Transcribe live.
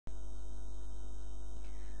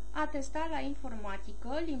Atestat la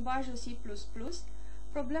informatică, limbajul C++,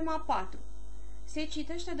 problema 4. Se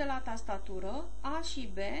citește de la tastatură A și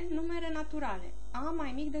B numere naturale, A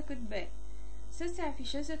mai mic decât B. Să se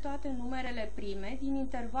afișeze toate numerele prime din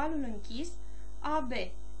intervalul închis AB.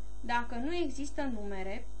 Dacă nu există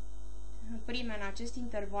numere prime în acest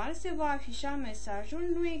interval, se va afișa mesajul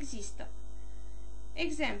nu există.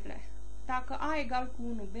 Exemple. Dacă A egal cu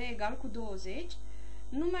 1, B egal cu 20,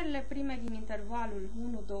 numerele prime din intervalul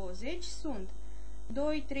 1-20 sunt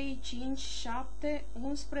 2, 3, 5, 7,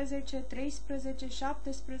 11, 13,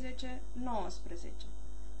 17, 19.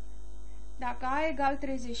 Dacă A egal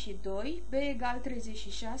 32, B egal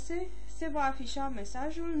 36, se va afișa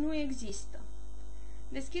mesajul nu există.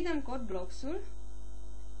 Deschidem codeblocksul,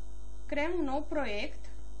 creăm un nou proiect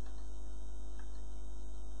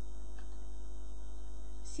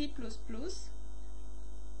C++,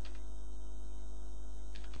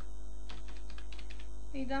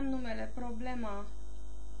 îi dăm numele problema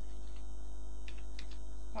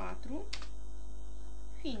 4,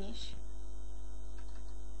 finish.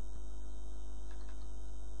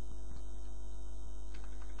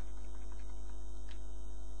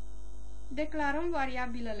 Declarăm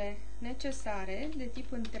variabilele necesare de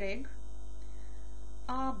tip întreg,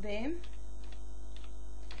 A, B,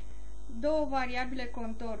 două variabile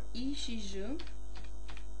contor I și J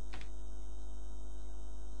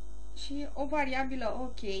și o variabilă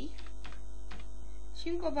OK și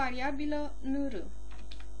încă o variabilă NR.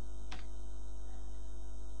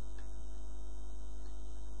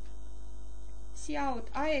 Cout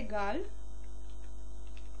A egal,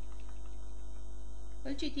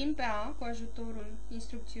 îl citim pe A cu ajutorul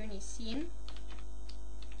instrucțiunii sin,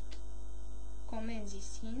 comenzii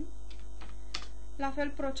sin. La fel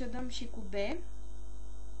procedăm și cu B.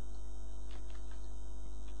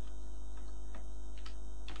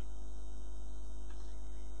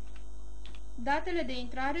 Datele de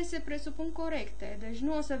intrare se presupun corecte, deci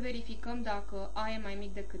nu o să verificăm dacă A e mai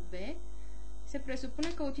mic decât B. Se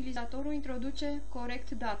presupune că utilizatorul introduce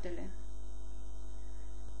corect datele.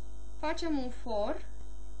 Facem un for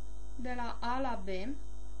de la A la B.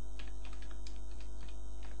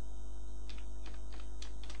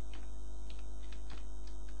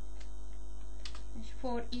 Deci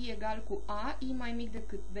for I egal cu A, I mai mic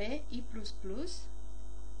decât B, I++.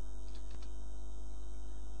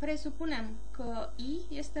 Presupunem că I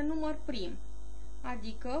este număr prim,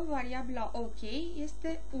 adică variabila OK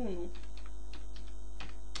este 1.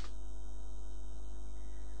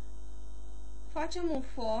 Facem un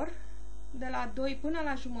for de la 2 până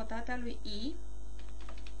la jumătatea lui I,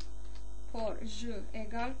 for J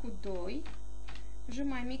egal cu 2, J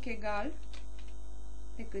mai mic egal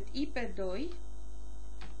decât I pe 2,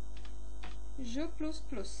 J++.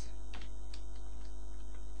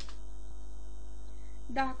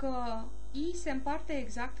 Dacă I se împarte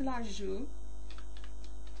exact la J,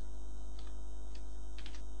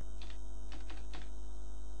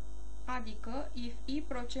 adică if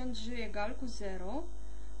I% J egal cu 0,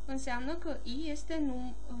 înseamnă că I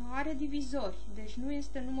are divizori, deci nu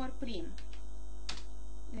este număr prim.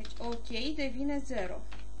 Deci OK devine 0.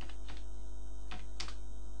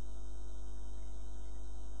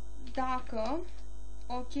 Dacă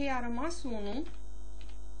OK a rămas 1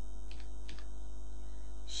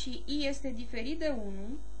 și I este diferit de 1,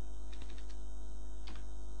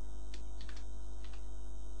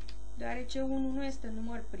 deoarece 1 nu este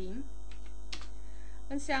număr prim,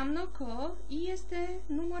 înseamnă că I este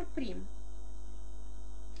număr prim.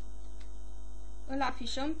 Îl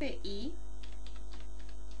afișăm pe I,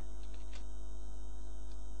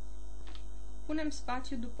 punem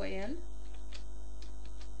spațiu după el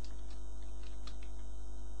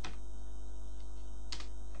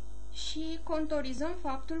și contorizăm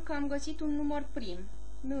faptul că am găsit un număr prim,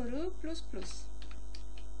 NR++.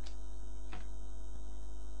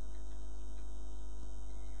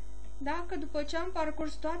 Dacă după ce am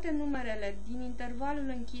parcurs toate numerele din intervalul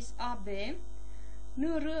închis AB,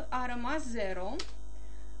 NR a rămas 0,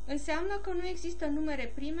 înseamnă că nu există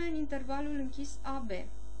numere prime în intervalul închis AB.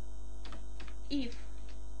 If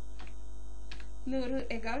NR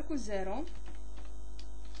egal cu 0,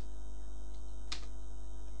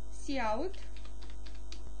 cout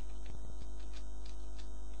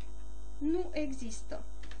nu există.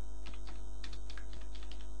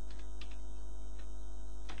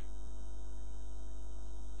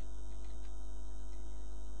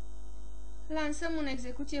 Lansăm în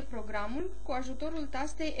execuție programul cu ajutorul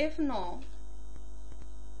tastei F9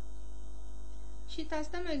 și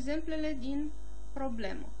tastăm exemplele din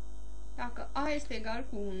problemă. Dacă A este egal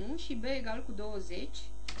cu 1 și B egal cu 20,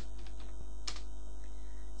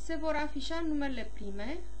 se vor afișa numerele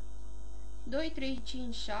prime 2, 3,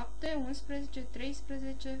 5, 7, 11,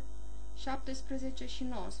 13, 17 și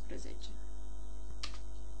 19.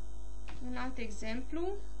 Un alt exemplu,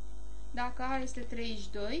 dacă A este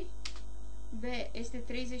 32, B este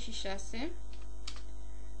 36,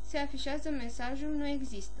 se afișează mesajul nu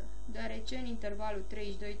există, deoarece în intervalul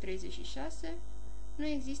 32-36 nu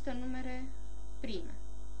există numere prime.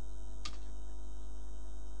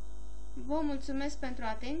 Vă mulțumesc pentru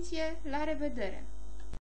atenție, la revedere!